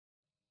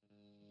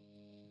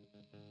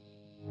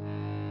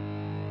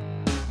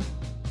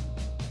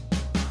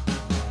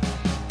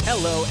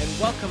Hello and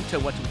welcome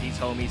to What's With These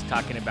Homies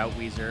Talking About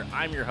Weezer.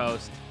 I'm your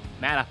host,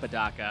 Matt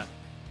Apodaca.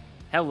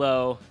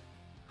 Hello.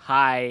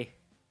 Hi.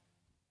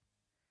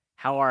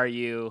 How are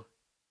you?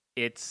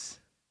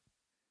 It's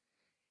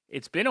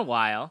been a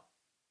while.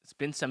 It's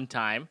been some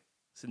time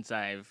since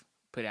I've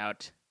put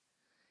out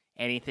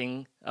a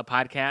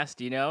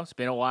podcast, It's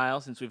been a while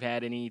since we've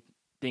had anything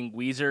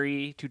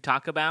Weezer-y to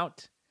talk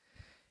about.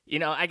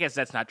 I guess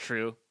that's not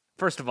true.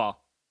 First of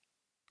all,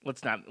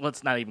 let's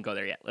not even go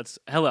there yet.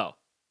 Hello.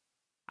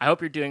 I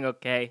hope you're doing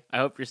okay. I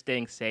hope you're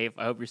staying safe.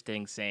 I hope you're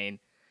staying sane.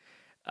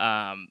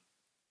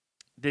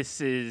 This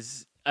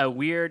is a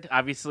weird,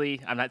 obviously,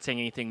 I'm not saying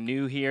anything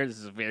new here. This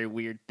is a very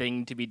weird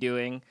thing to be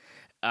doing.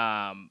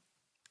 I've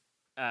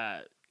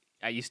done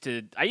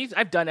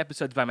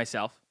episodes by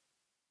myself.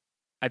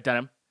 I've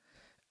done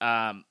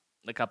them.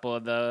 A couple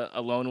of the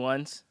alone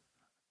ones.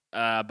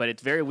 But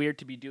it's very weird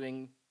to be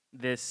doing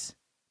this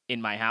in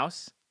my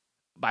house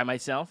by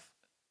myself.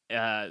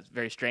 It's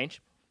very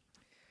strange.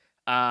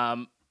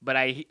 But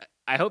I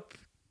hope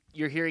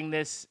you're hearing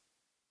this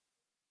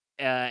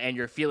and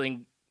you're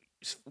feeling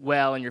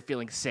well and you're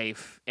feeling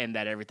safe and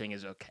that everything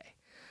is okay.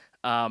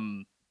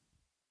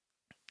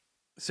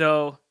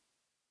 So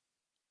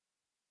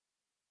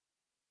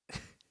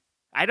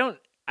I don't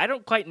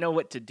quite know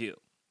what to do.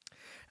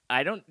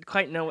 I don't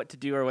quite know what to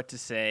do or what to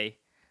say.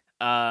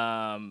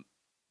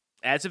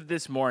 As of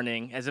this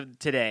morning, as of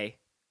today,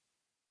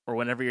 or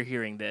whenever you're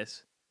hearing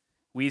this,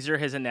 Weezer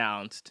has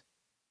announced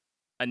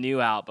a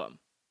new album.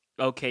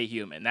 Okay,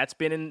 Human. That's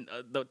been in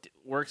the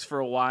works for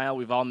a while.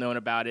 We've all known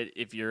about it.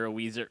 If you're a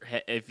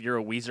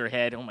Weezer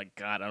head, oh my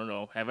God, I don't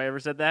know. Have I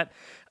ever said that?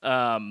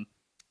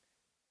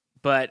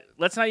 But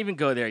let's not even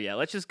go there yet.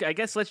 Let's just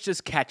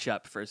catch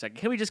up for a second.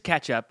 Can we just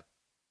catch up?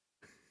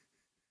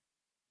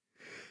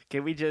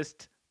 Can we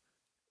just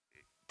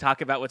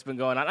talk about what's been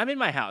going on? I'm in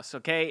my house,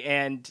 okay?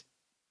 And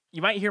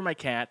you might hear my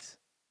cats,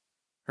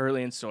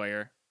 Hurley and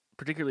Sawyer,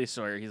 particularly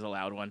Sawyer. He's a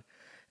loud one.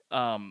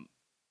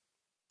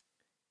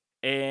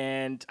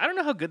 And I don't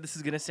know how good this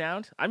is going to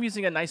sound. I'm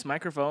using a nice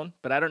microphone,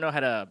 but I don't know how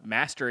to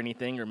master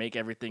anything or make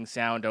everything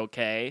sound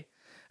okay.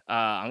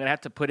 I'm going to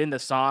have to put in the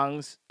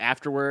songs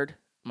afterward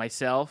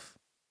myself.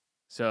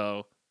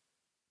 So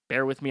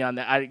bear with me on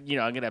that. I'm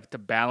going to have to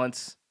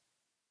balance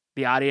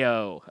the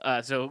audio.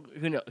 So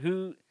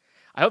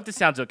I hope this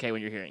sounds okay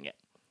when you're hearing it.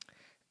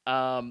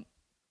 But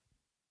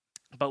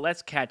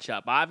let's catch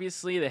up.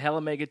 Obviously, the Hella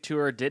Mega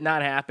Tour did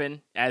not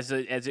happen as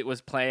it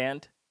was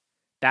planned.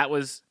 That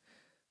was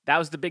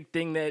the big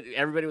thing that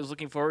everybody was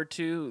looking forward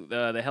to.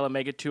 The Hella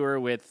Mega Tour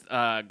with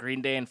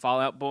Green Day and Fall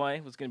Out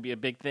Boy was going to be a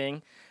big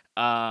thing.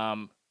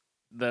 The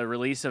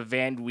release of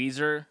Van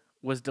Weezer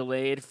was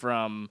delayed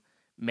from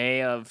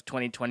May of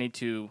 2020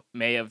 to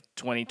May of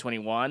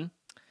 2021.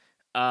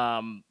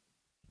 And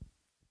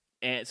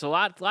so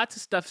lots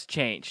of stuff's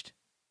changed.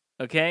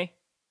 Okay?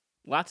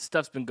 Lots of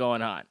stuff's been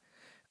going on.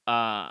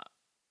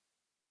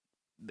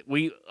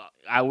 We're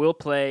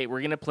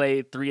going to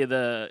play 3 of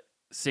the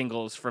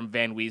singles from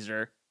Van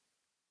Weezer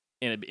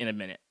in a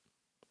minute.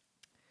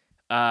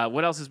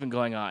 What else has been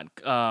going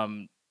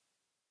on?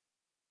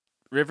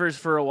 Rivers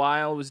for a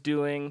while was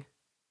doing,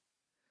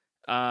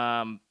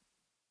 what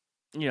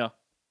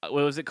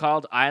was it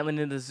called? Island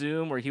in the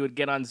Zoom, where he would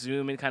get on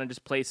Zoom and kind of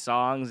just play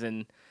songs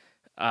and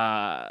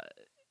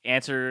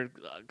answer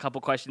a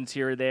couple questions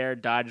here or there,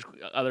 dodge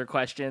other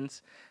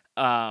questions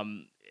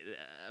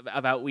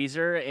about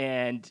Weezer,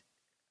 and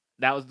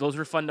those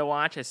were fun to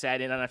watch. I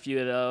sat in on a few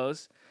of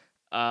those.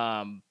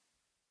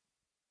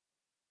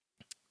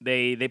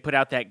 They put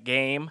out that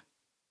game,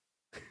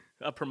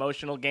 a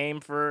promotional game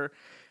for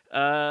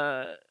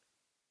Van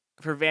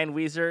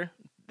Weezer,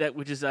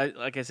 which is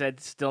like I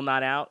said, still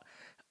not out.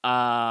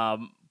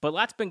 But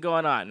lots been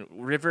going on.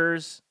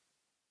 Rivers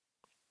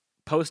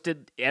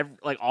posted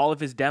all of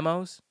his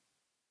demos.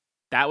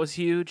 That was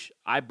huge.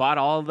 I bought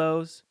all of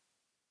those.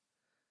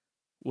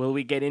 Will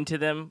we get into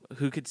them?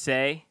 Who could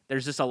say?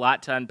 There's just a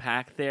lot to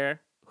unpack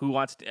there. Who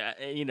wants to,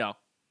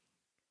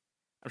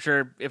 I'm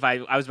sure if I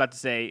was about to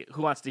say,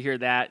 who wants to hear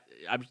that?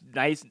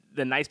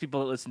 The nice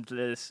people that listen to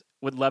this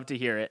would love to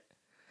hear it.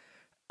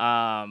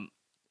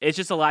 It's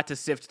just a lot to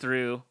sift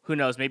through. Who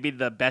knows? Maybe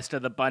the best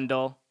of the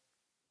bundle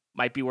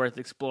might be worth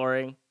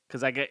exploring.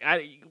 Because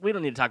we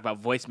don't need to talk about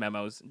voice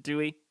memos, do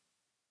we?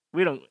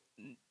 We don't.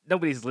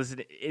 Nobody's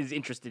is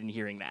interested in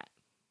hearing that.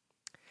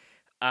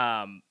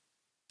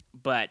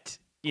 But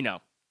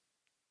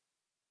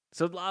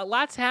so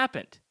lots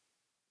happened.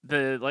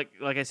 Like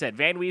I said,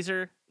 Van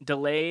Weezer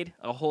delayed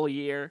a whole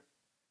year.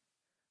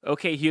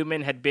 Okay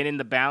Human had been in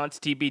the balance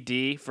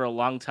TBD for a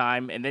long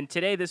time, and then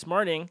this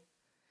morning,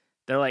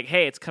 they're like,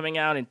 "Hey, it's coming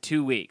out in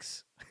 2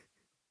 weeks.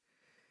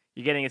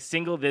 You're getting a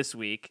single this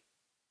week,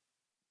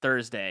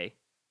 Thursday.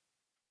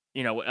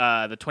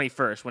 The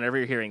 21st. Whenever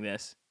you're hearing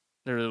this,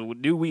 there's a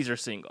new Weezer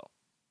single,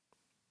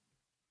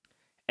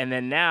 and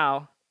then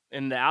now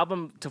in the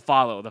album to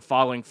follow, the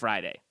following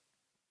Friday.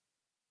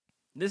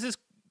 This is."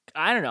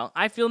 I don't know.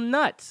 I feel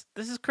nuts.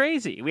 This is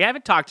crazy. We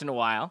haven't talked in a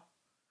while.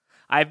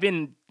 I've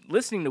been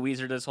listening to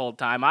Weezer this whole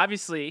time.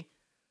 Obviously,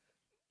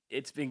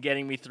 it's been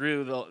getting me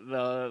through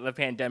the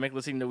pandemic,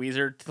 listening to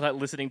Weezer,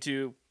 listening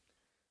to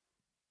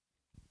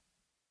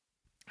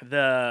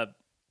the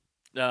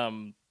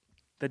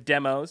the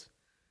demos.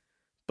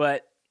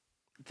 But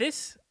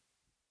this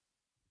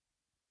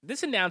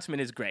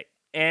announcement is great.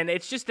 And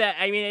it's just that,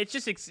 I mean,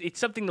 it's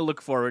something to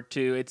look forward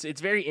to. It's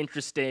very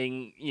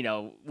interesting. You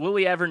know, will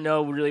we ever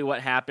know really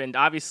what happened?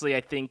 Obviously,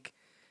 I think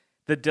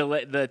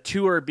the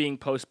tour being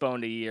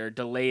postponed a year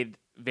delayed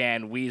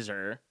Van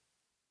Weezer.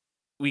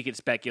 We could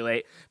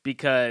speculate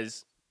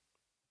because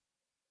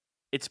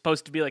it's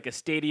supposed to be like a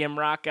stadium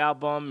rock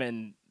album,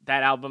 and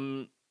that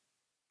album,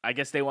 I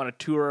guess they want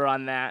to tour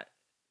on that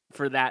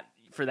for that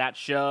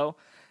show.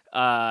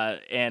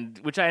 And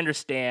which I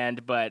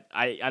understand, but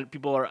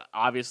people are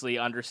obviously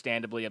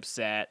understandably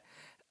upset.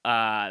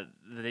 They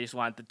just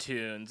want the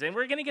tunes, and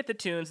we're gonna get the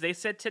tunes. They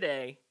said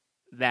today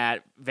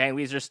that Van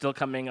Weezer's still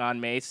coming on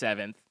May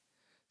 7th,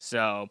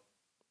 so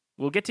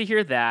we'll get to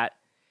hear that.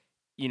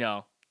 You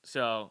know,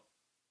 so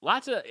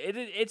lots of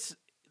it's.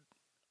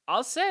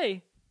 I'll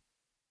say,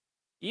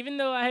 even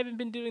though I haven't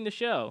been doing the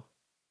show,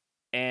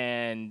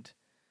 and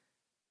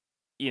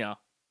you know.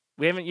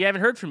 You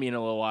haven't heard from me in a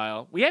little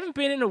while. We haven't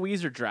been in a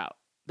Weezer drought.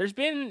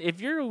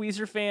 If you're a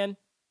Weezer fan,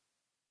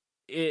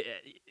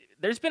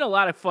 there's been a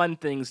lot of fun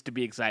things to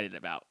be excited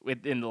about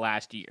within the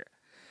last year,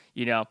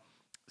 you know.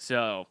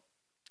 So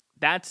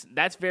that's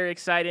very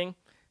exciting.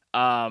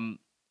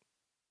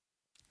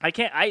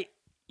 Okay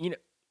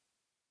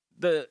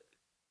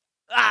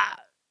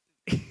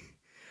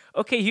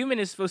Human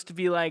is supposed to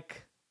be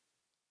like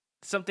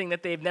something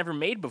that they've never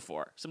made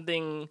before.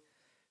 Something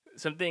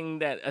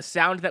that a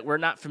sound that we're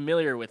not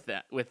familiar with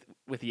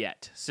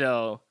yet.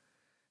 So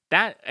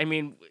that, I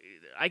mean,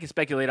 I can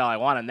speculate all I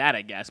want on that,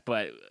 I guess,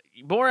 but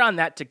more on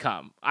that to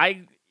come.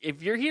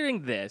 If you're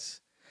hearing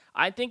this,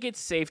 I think it's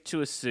safe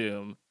to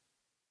assume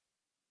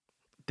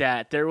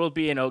that there will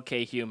be an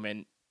OK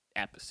Human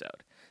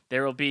episode.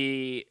 There will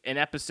be an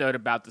episode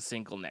about the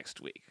single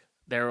next week.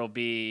 There will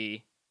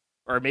be,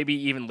 or maybe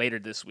even later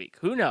this week.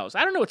 Who knows?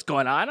 I don't know what's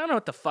going on. I don't know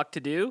what the fuck to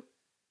do.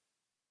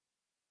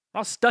 I'm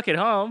all stuck at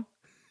home.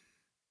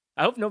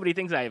 I hope nobody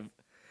thinks I've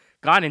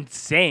gone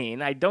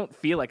insane. I don't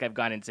feel like I've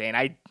gone insane.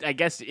 I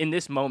guess in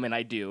this moment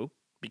I do,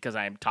 because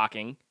I'm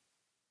talking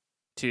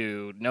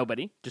to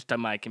nobody, just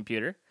on my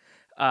computer.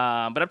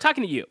 But I'm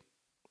talking to you,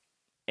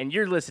 and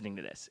you're listening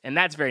to this, and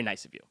that's very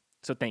nice of you.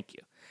 So thank you.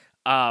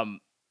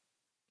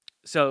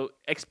 So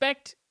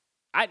expect.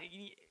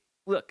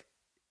 Look.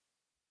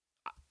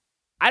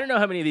 I don't know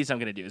how many of these I'm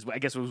going to do. I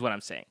guess was what I'm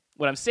saying.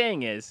 What I'm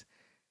saying is,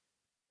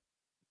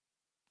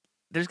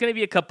 there's going to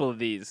be a couple of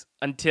these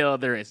until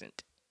there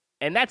isn't.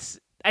 And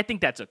I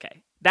think that's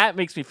okay. That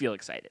makes me feel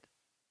excited.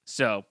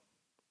 So,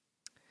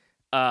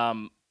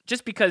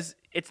 just because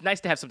it's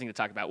nice to have something to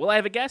talk about. Will I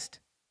have a guest?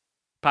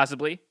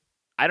 Possibly.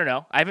 I don't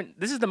know.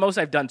 This is the most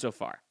I've done so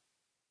far.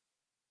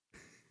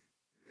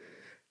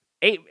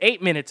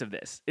 8 minutes of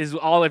this is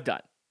all I've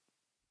done.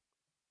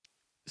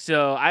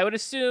 So I would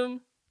assume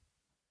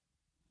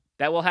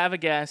that we'll have a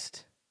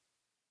guest.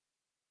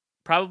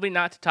 Probably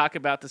not to talk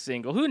about the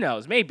single. Who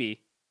knows?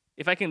 Maybe.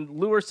 If I can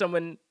lure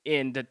someone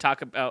in to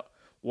talk about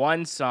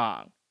one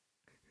song,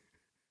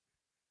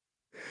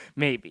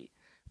 maybe.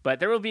 But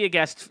there will be a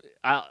guest.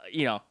 I'll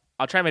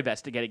try my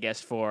best to get a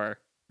guest for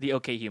the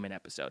OK Human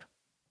episode.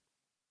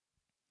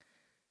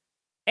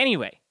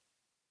 Anyway,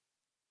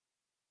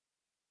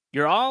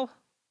 you're all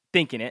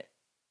thinking it.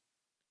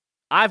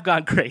 I've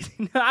gone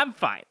crazy. I'm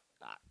fine.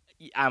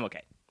 I'm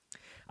okay.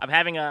 I'm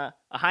having a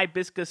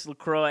hibiscus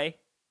LaCroix,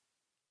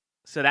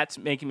 so that's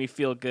making me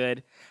feel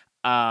good.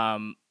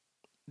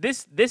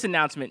 This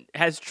announcement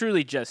has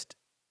truly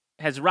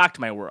has rocked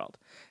my world.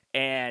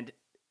 And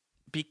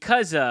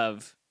because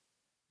of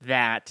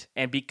that,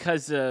 and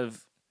because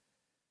of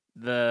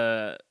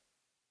the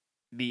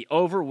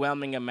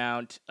overwhelming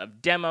amount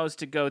of demos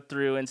to go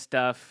through and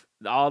stuff,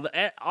 all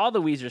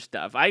the Weezer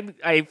stuff,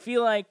 I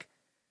feel like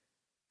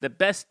the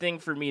best thing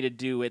for me to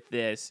do with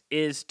this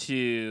is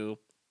to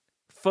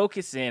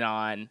focus in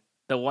on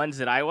the ones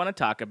that I want to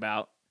talk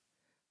about,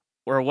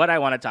 or what I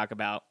want to talk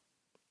about,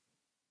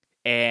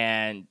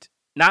 and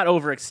not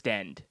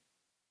overextend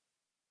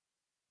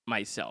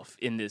myself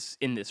in this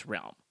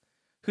realm.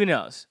 Who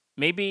knows?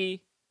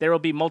 Maybe there will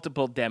be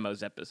multiple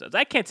demos episodes.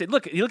 I can't say.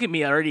 Look at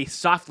me already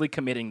softly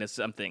committing to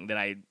something that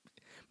I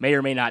may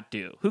or may not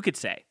do. Who could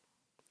say?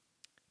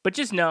 But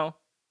just know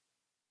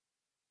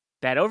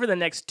that over the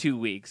next 2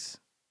 weeks,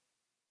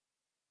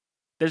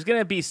 there's going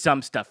to be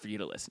some stuff for you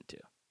to listen to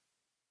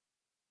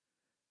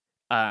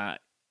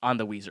on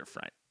the Weezer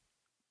front.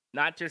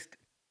 Not just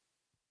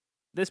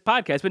this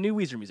podcast, but new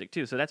Weezer music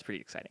too, so that's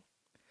pretty exciting.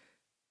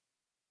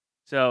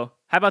 So,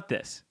 how about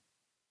this?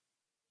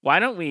 Why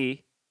don't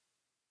we,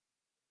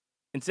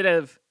 instead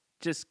of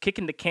just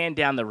kicking the can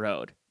down the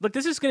road, look,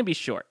 this is going to be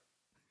short,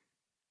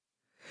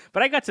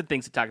 but I got some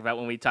things to talk about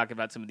when we talk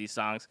about some of these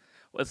songs.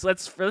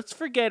 Let's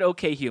forget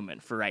OK Human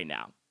for right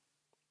now.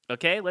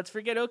 Okay, let's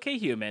forget OK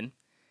Human,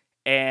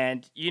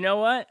 and you know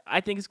what?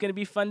 I think it's going to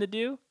be fun to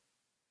do.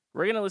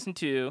 We're gonna listen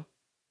to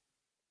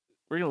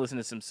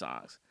some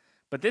songs.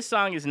 But this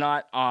song is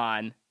not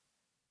on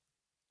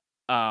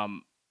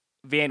Van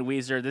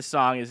Weezer. This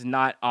song is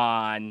not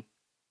on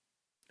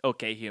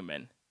OK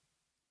Human.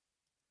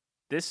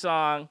 This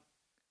song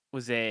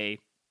was a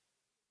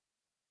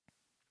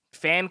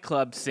fan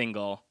club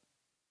single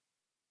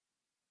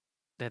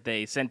that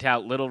they sent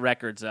out little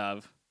records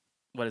of.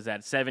 What is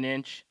that,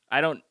 7-inch?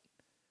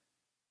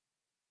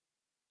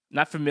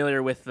 Not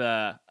familiar with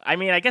the...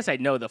 I guess I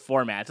know the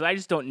format, so I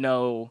just don't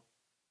know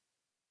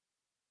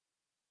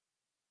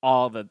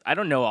I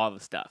don't know all the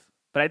stuff.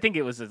 But I think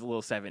it was a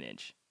little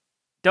 7-inch.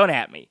 Don't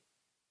at me.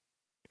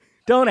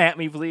 Don't at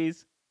me,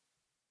 please.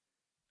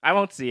 I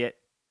won't see it.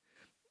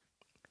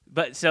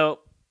 But so,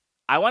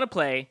 I want to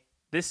play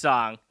this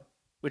song,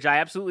 which I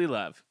absolutely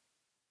love.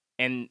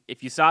 And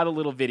if you saw the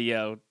little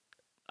video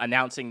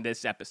announcing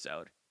this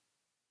episode,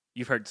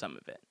 you've heard some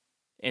of it.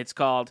 It's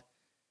called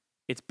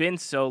It's Been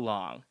So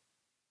Long.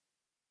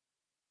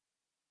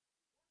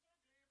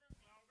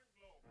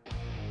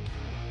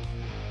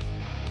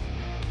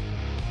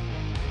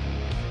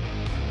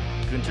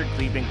 Gunter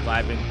Klieben.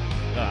 I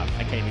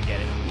can't even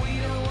get it.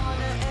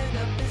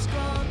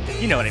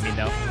 You know what I mean,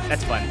 though.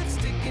 That's fun.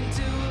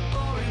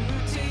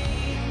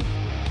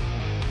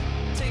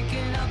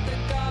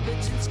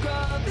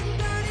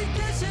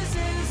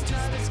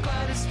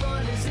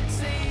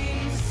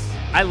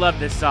 I love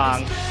this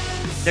song.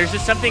 There's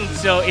just something,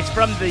 so it's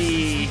from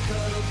the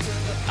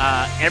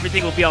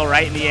Everything Will Be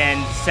Alright in the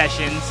End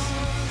sessions.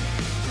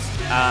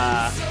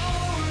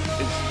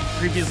 It's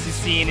previously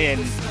seen in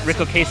Rick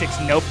Ocasek's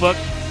Notebook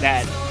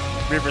that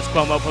Rivers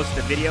Cuomo posted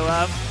a video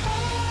of.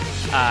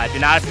 Did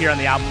not appear on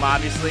the album,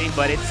 obviously,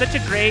 but it's such a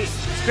great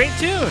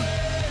tune.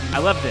 I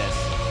love this.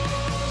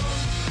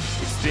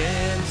 It's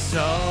been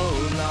so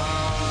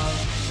long,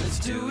 let's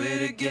do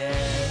it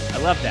again. I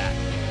love that.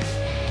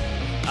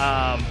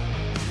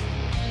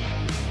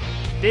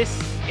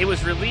 It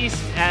was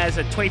released as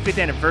a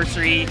 25th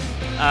anniversary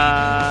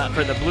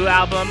for the Blue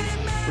album,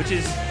 which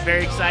is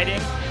very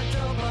exciting.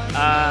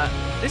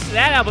 This is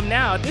that album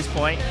now at this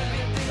point.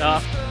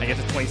 I guess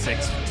it's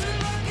 26.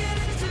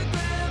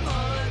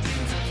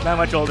 Not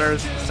much older.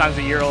 The song's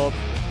a year old.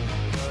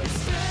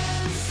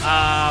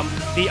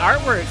 The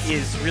artwork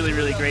is really,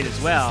 really great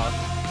as well.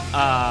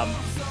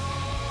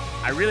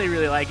 I really,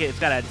 really like it. It's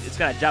got a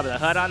Jabba the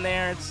Hutt on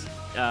there. It's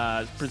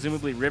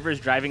presumably Rivers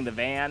driving the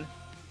van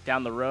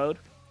down the road.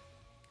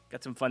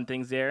 Got some fun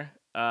things there.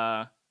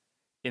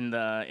 In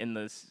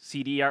the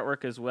CD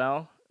artwork as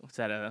well. What's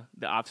that?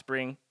 The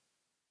Offspring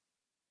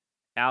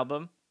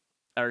album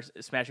or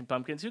Smashing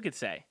Pumpkins? Who could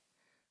say?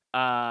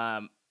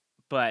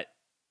 But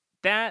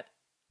that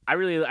I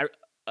really like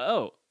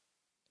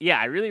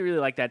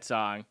that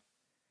song.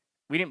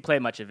 We didn't play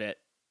much of it.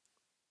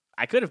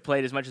 I could have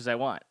played as much as I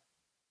want.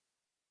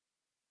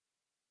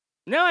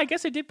 No, I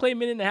guess I did play a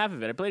minute and a half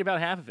of it. I played about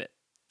half of it.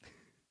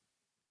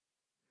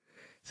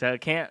 So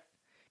can't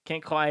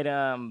quite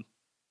I'm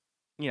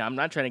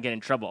not trying to get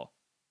in trouble.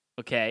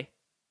 Okay?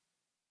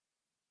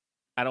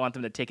 I don't want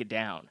them to take it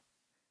down.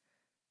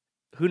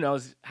 Who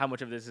knows how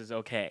much of this is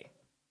okay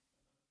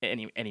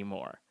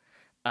anymore.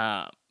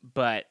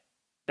 But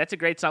that's a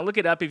great song. Look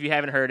it up if you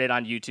haven't heard it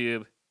on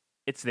YouTube.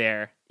 It's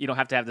there. You don't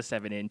have to have the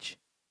 7-inch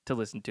to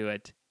listen to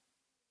it.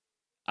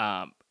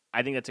 I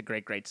think that's a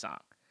great, great song.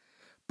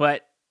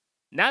 But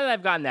now that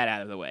I've gotten that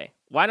out of the way,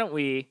 why don't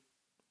we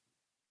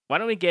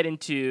get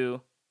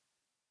into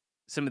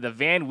some of the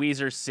Van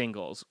Weezer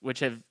singles,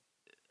 which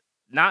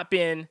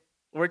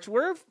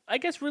were, I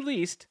guess,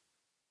 released,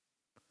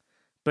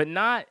 but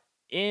not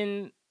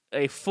in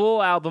a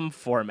full album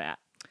format.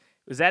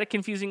 Was that a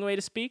confusing way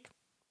to speak?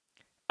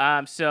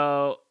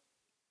 So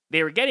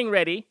they were getting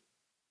ready.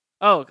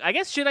 Oh, I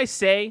guess should I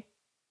say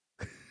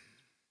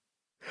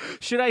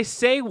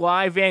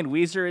why Van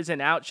Weezer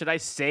isn't out? Should I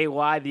say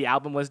why the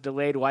album was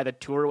delayed, why the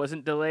tour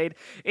wasn't delayed?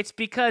 It's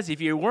because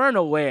if you weren't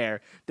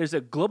aware, there's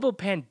a global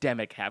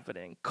pandemic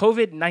happening,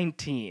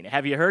 COVID-19.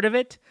 Have you heard of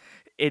it?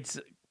 It's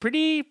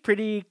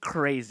pretty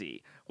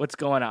crazy what's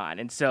going on.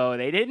 And so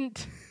they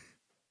didn't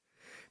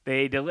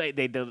they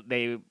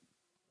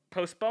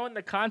postponed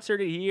the concert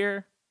a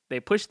year.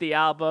 They pushed the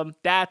album.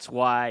 That's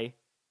why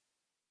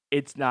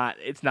it's not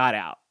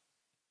out.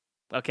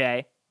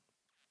 Okay?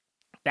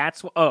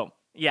 That's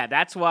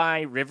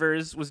why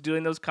Rivers was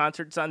doing those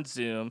concerts on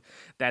Zoom.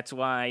 That's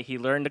why he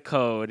learned the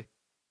code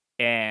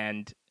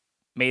and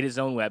made his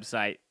own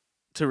website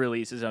to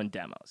release his own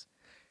demos.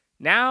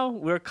 Now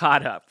we're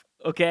caught up,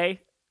 okay?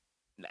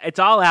 It's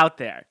all out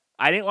there.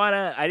 I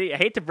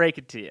hate to break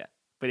it to you,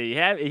 but if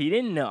you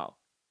didn't know,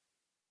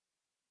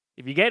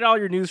 if you get all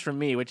your news from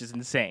me, which is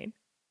insane,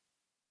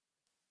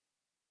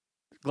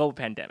 global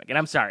pandemic, and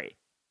I'm sorry.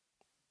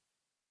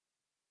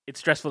 It's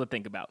stressful to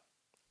think about.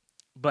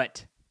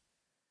 But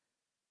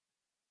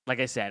like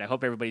I said, I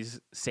hope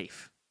everybody's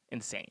safe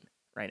and sane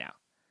right now.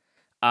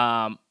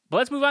 But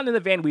let's move on to the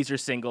Van Weezer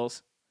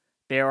singles.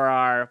 There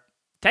are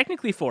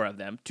technically 4 of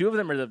them. 2 of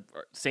them are the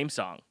same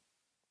song.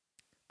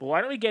 But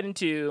why don't we get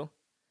into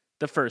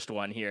the first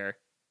one here,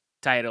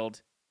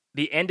 titled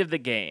The End of the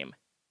Game.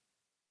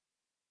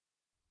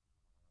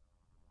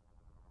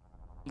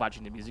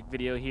 watching the music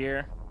video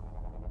here.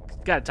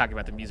 Gotta talk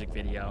about the music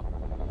video.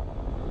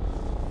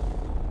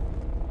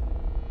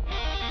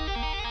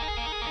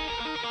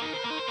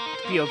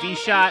 POV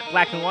shot,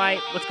 black and white.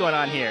 What's going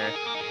on here?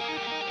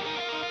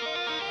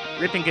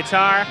 Ripping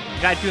guitar,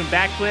 guy doing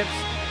backflips,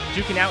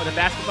 juking out with a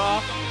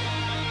basketball.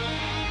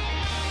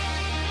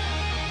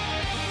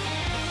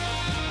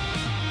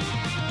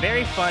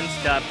 Very fun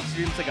stuff.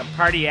 Seems like a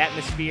party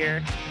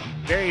atmosphere.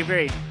 Very,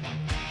 very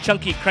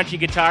chunky, crunchy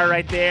guitar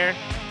right there.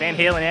 Van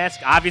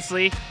Halen-esque,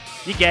 obviously.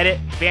 You get it.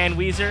 Van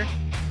Weezer.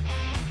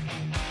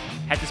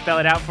 Had to spell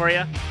it out for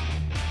you.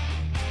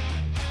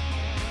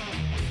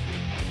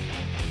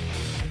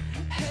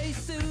 Hey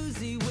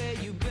Susie, where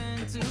you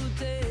been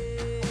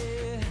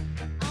today?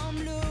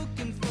 I'm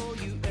looking for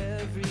you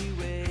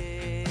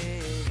everywhere.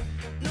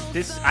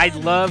 This, I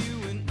love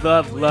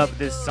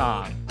this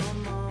song.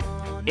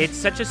 It's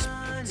such a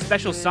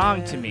special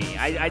song to me.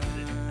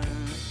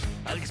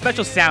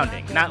 Special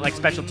sounding, not like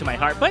special to my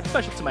heart, but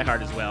special to my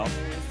heart as well.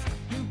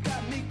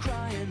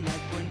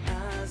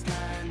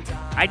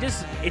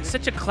 It's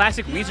such a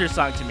classic Weezer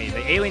song to me.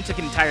 The alien took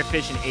an entire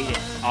fish and ate it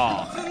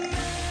all.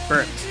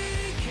 Burped.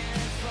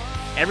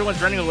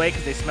 Everyone's running away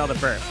because they smell the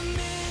burp.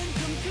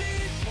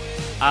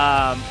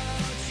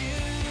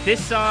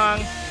 This song,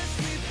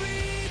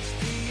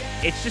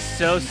 it's just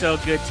so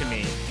good to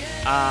me.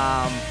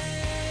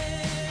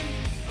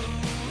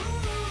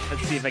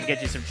 Let's see if I can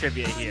get you some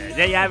trivia here.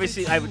 Yeah,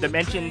 obviously, I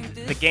mentioned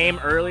the game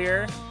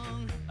earlier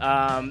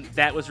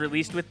that was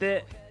released with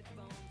it.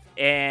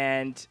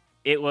 And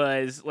it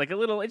was like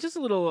it's just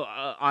a little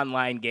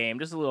online game,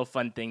 just a little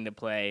fun thing to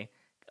play,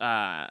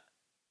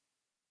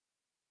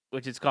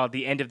 which is called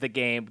The End of the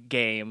Game.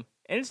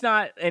 And it's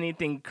not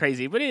anything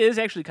crazy, but it is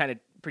actually kind of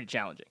pretty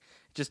challenging.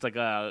 Just like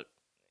a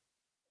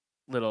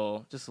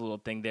little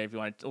thing there if you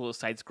want a little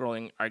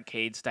side-scrolling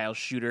arcade-style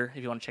shooter,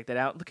 if you want to check that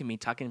out. Look at me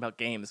talking about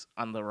games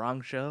on the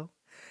wrong show.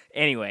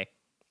 Anyway,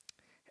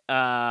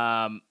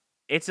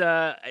 it's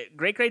a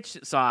great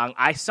song.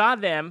 I saw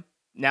them.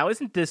 Now,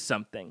 isn't this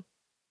something?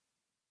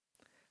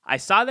 I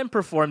saw them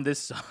perform this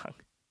song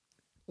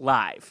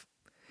live.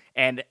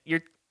 And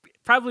you're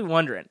probably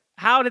wondering,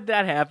 how did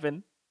that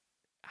happen?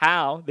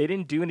 How? They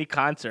didn't do any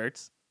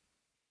concerts.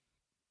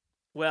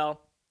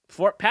 Well,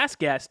 for past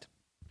guest,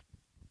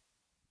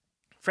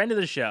 friend of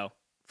the show,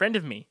 friend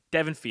of me,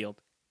 Devin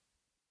Field,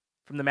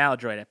 from the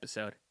Maladroid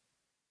episode,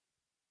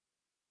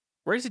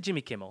 works at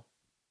Jimmy Kimmel.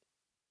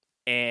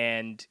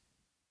 And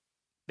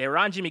they were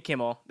on Jimmy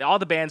Kimmel. All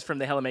the bands from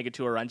the Hell Omega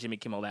tour were on Jimmy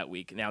Kimmel that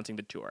week, announcing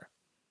the tour.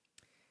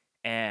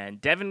 And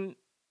Devin,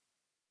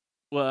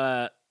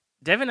 I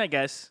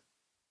guess,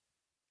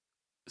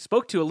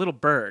 spoke to a little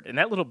bird. And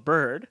that little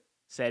bird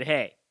said,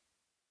 hey,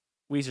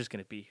 Weezer's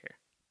going to be here.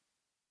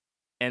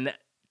 And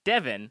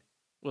Devin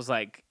was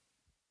like,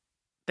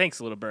 thanks,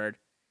 little bird.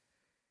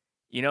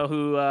 You know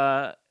who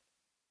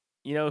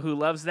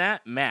loves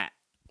that? Matt.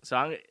 So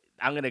I'm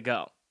going to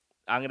go.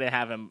 I'm going to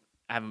have him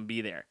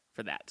be there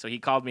for that. So he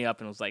called me up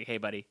and was like, hey,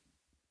 buddy.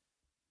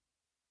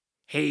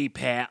 Hey,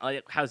 Pat.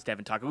 Like, how's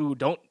Devin talking?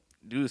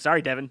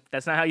 Sorry, Devin.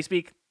 That's not how you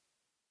speak.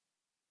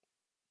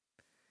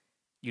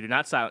 You do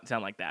not sound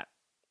like that.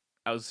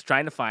 I was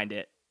trying to find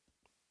it.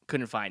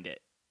 Couldn't find it.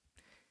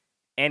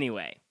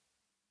 Anyway.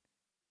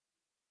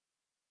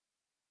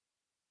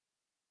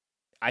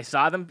 I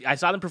saw them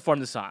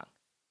perform the song.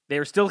 They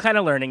were still kind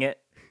of learning it.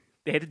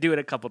 They had to do it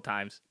a couple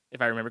times,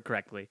 if I remember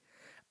correctly.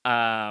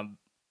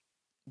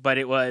 But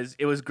it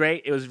was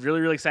great. It was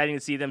really, really exciting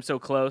to see them so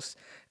close.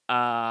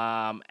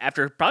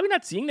 After probably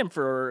not seeing them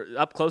for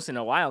up close in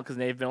a while, because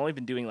they've only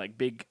been doing like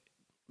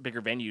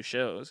bigger venue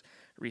shows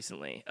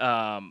recently.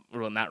 Well,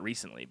 not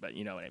recently, but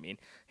you know what I mean.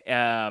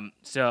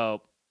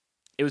 So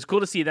it was cool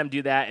to see them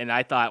do that, and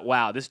I thought,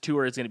 wow, this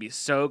tour is going to be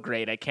so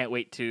great. I can't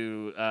wait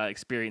to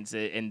experience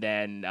it. And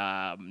then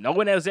no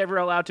one was ever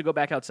allowed to go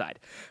back outside.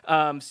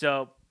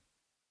 So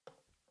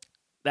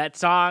that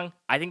song,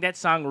 I think that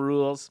song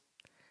rules.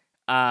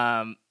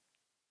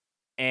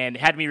 And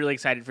had me really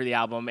excited for the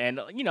album. And,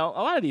 you know,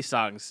 a lot of these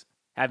songs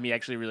have me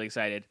actually really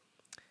excited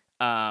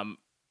for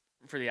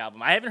the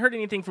album. I haven't heard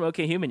anything from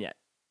OK Human yet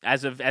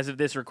as of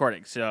this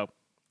recording. So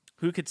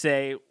who could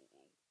say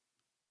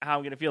how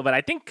I'm going to feel? But I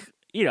think,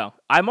 you know,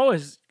 I'm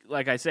always,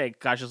 like I say,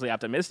 cautiously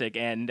optimistic,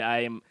 and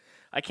I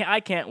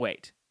can't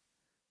wait.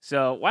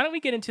 So why don't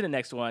we get into the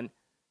next one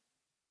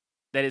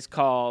that is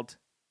called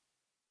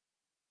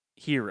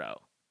Hero.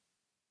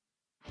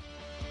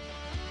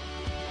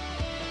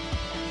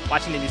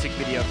 Watching the music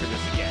video for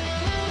this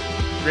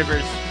again.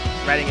 Rivers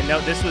writing a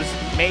note. This was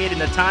made in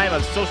the time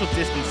of social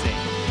distancing.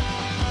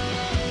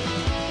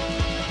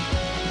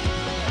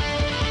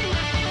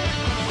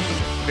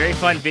 Very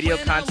fun video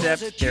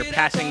concept. They're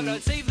passing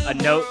a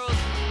note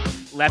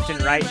left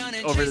and right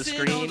over the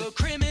screen.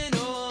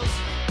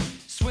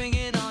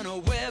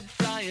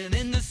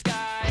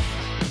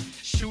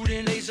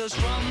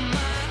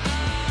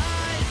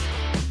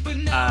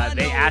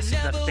 They asked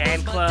the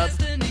fan club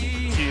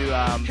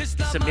to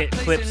submit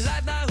clips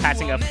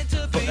passing a piece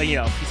of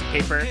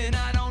paper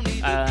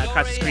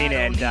across the screen,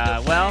 and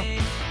well,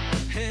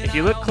 If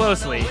you look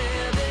closely,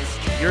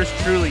 yours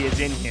truly is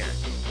in here.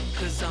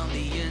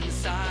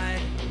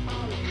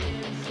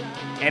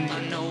 And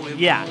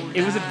yeah,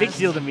 it was a big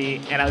deal to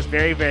me, and I was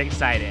very, very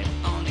excited.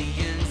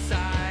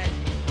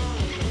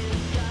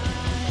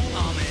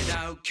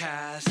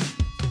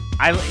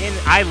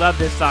 I love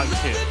this song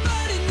too.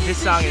 This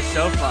song is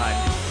so fun.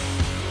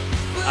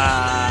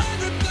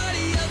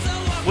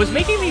 Was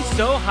making me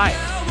so hyped.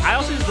 I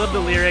also just love the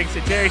lyrics.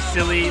 It's very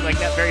silly, like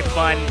that very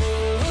fun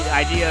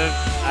idea of,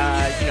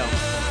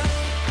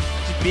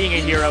 just being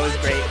a hero is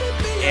great.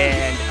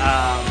 And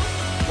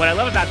what I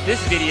love about this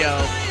video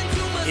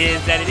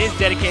is that it is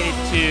dedicated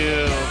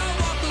to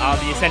all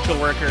the essential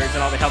workers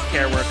and all the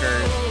healthcare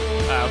workers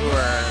who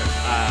are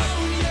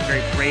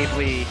very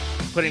bravely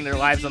putting their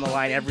lives on the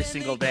line every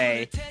single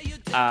day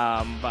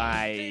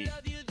by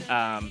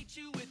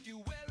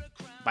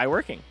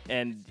working.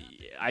 And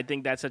I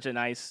think that's such a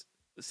nice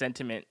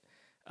sentiment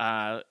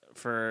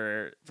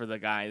for the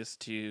guys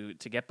to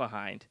get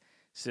behind.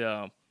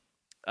 So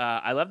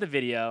I love the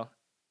video.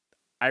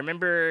 I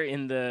remember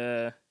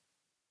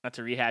not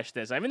to rehash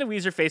this, I'm in the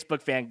Weezer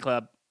Facebook fan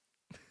club.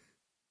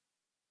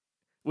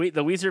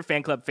 The Weezer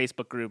fan club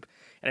Facebook group,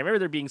 and I remember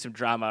there being some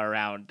drama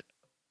around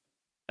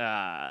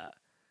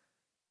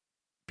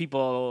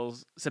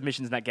people's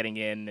submissions not getting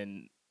in,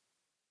 and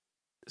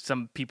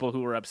some people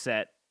who were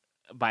upset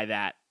by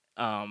that,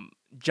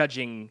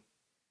 judging,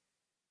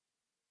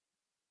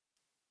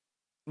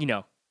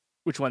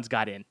 which ones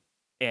got in.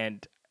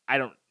 And I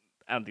don't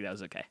think that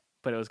was okay,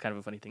 but it was kind of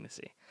a funny thing to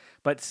see.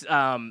 But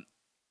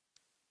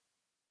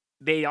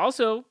they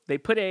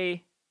put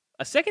a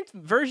second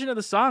version of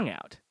the song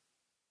out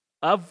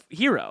of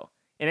Hero,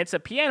 and it's a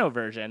piano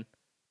version.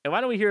 And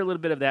why don't we hear a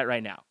little bit of that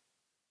right now?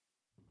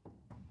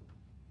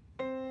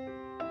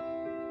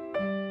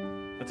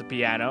 That's a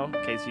piano, in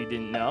case you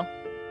didn't know.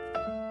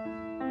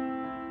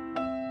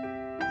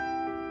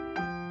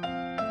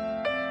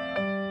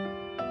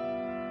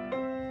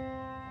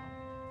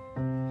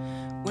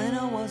 When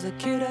I was a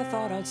kid, I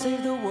thought I'd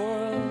save the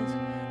world,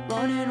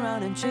 running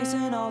around and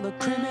chasing all the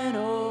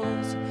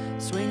criminals,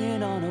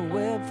 swinging on a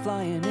web,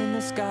 flying in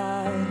the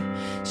sky,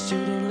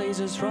 shooting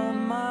lasers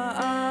from my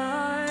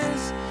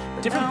eyes.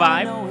 Different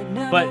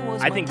vibe, but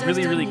I think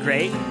really, really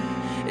great.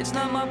 It's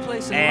not my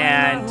place,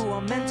 and who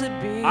I'm meant to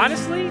be.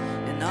 Honestly,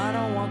 and I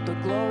don't want the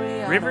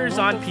glory, Rivers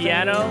on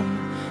piano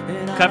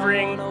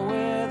covering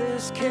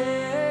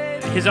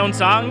his own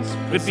songs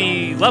would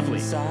be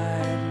lovely.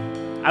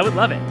 I would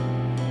love it.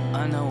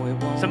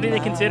 Something to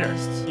consider,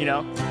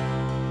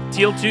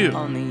 Teal 2,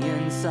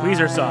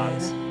 Weezer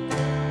songs.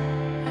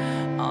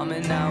 I'm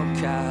an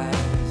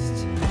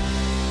outcast.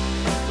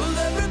 Well,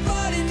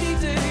 everybody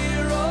needs a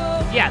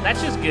hero. Yeah,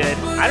 that's just good.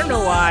 I don't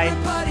know why.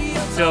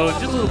 So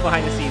just a little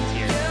behind the scenes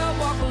here.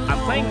 I'm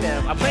playing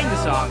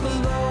the songs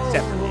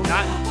separately,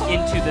 not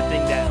into the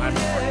thing that I'm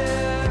recording.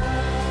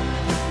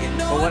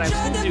 But what I'm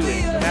still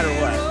doing, no matter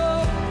what,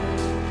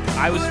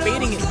 I was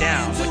fading it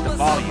down with the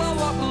volume,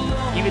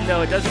 even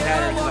though it doesn't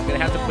matter because I'm going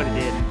to have to put it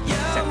in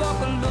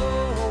separately.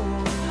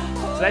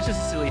 So that's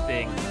just a silly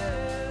thing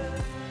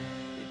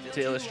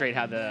to illustrate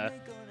how the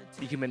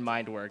human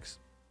mind works.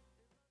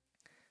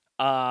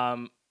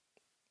 So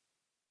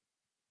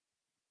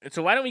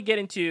why don't we get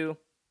into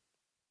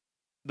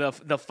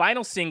the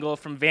final single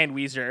from Van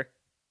Weezer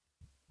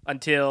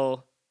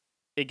until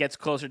it gets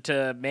closer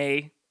to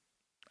May,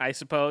 I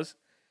suppose.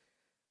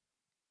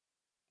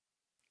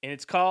 And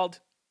it's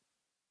called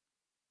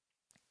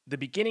The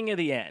Beginning of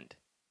the End.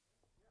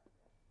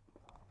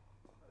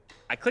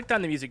 I clicked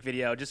on the music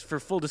video just for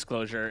full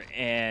disclosure,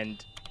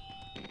 and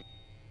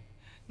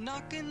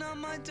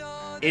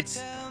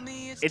it's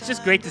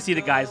just great to see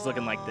the guys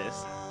looking like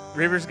this.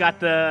 Rivers got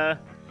the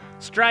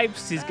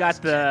stripes, he's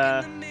got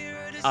the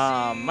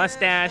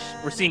mustache.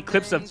 We're seeing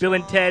clips of Bill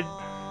and Ted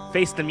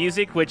Face the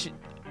Music, which,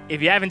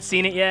 if you haven't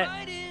seen it yet,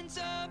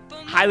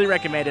 highly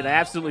recommend it. I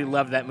absolutely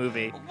love that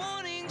movie.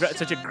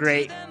 Such a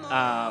great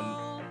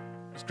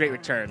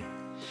return.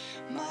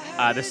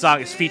 The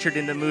song is featured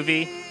in the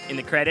movie in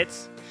the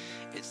credits.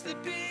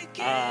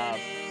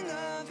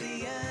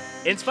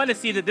 It's fun to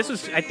see that this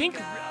was, I think,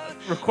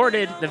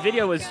 recorded. The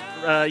video was,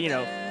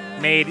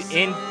 made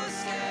in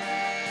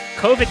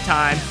COVID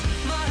times,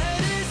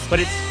 but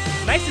it's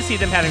nice to see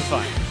them having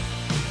fun.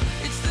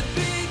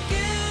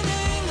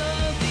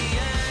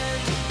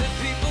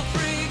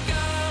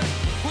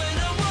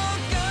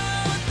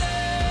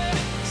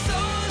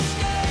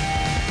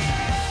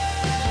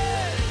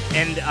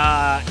 And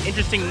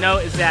interesting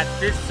note is that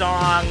this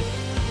song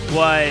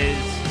was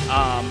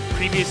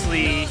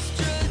previously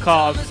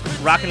called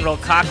Rock and Roll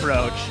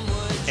Cockroach,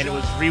 and it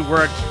was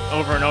reworked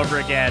over and over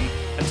again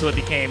until it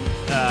became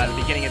The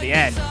Beginning of the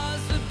End.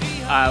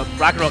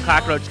 Rock and Roll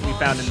Cockroach can be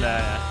found in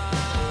the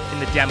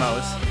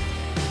demos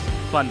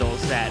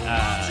bundles that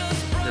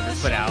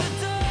Rivers put out.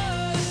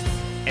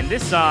 And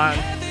this song,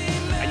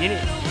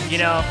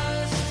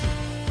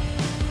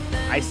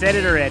 I said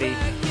it already.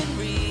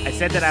 I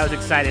said that I was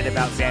excited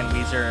about Van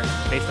Weezer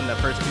based on the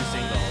first two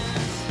singles.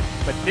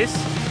 But this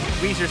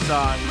Weezer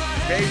song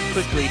very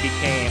quickly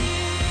became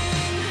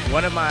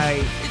one of my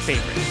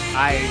favorites.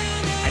 I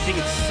think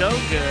it's so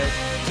good.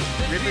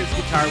 Ripper's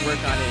guitar work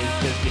on it is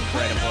just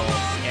incredible,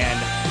 and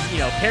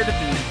paired with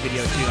the music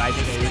video too, I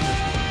think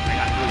I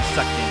got really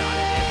sucked in on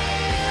it, and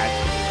I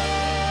absolutely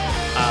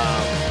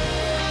love it.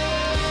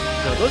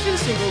 So those are the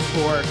singles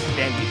for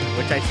Van Weezer,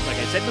 which like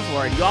I said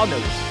before, and you all know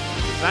this.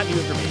 It's not new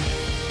information.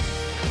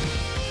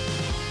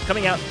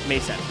 Coming out May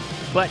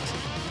 7th, but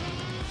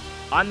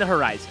on the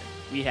horizon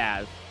we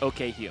have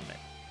OK Human,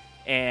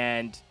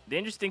 and the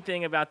interesting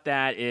thing about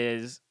that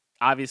is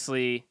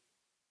obviously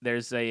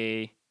there's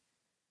a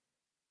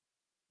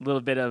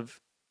little bit of,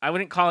 I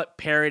wouldn't call it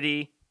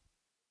parody.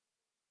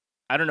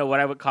 I don't know what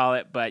I would call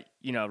it, but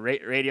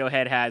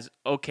Radiohead has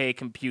OK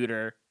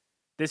Computer.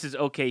 This is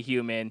OK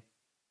Human.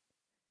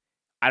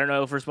 I don't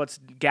know if we're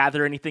supposed to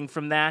gather anything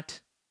from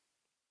that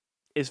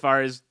as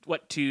far as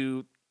what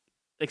to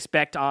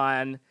expect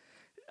on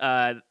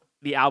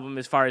the album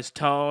as far as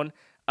tone.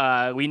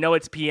 We know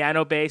it's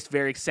piano-based,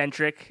 very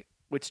eccentric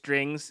with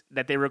strings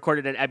that they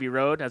recorded at Abbey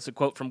Road. That's a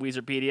quote from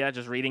Weezerpedia,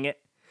 just reading it.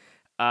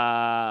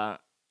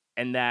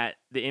 And that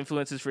the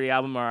influences for the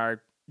album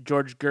are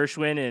George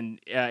Gershwin and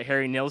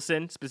Harry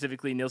Nilsson,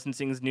 specifically Nilsson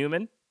sings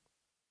Newman.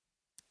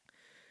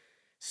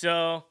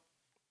 So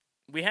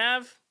we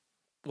have,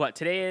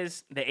 today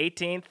is the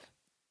 18th.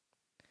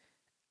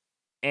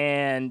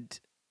 And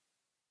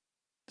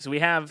so we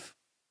have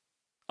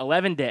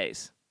 11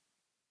 days.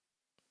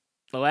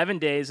 11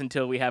 days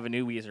until we have a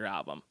new Weezer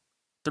album.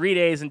 3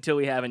 days until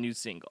we have a new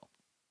single.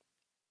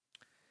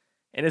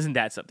 And isn't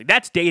that something?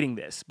 That's dating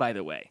this, by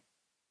the way.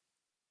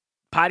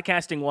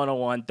 Podcasting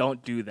 101,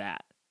 don't do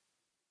that.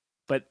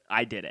 But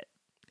I did it.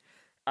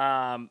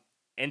 And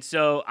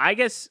so I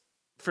guess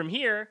from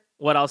here,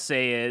 what I'll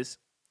say is,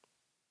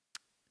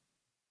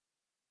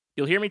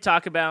 you'll hear me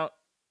talk about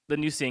the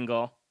new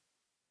single.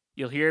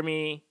 You'll hear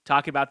me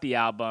talk about the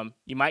album.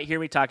 You might hear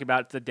me talk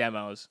about the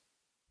demos.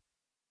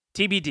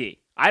 TBD.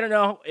 I don't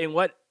know in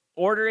what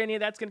order any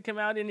of that's going to come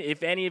out in,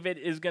 if any of it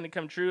is going to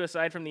come true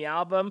aside from the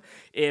album,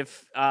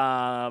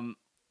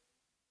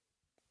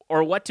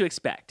 or what to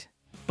expect.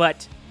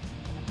 But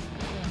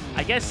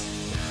I guess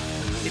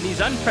in these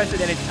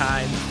unprecedented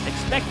times,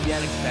 expect the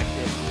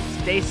unexpected,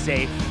 stay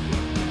safe,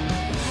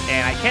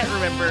 and I can't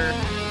remember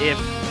if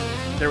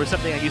there was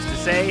something I used to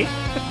say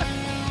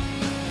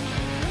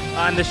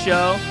on the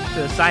show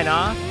to sign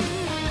off.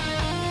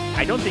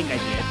 I don't think I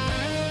did.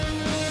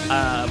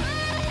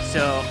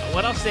 So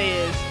what I'll say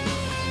is,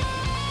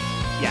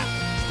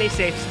 stay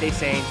safe, stay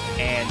sane,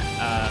 and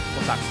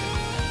we'll talk soon.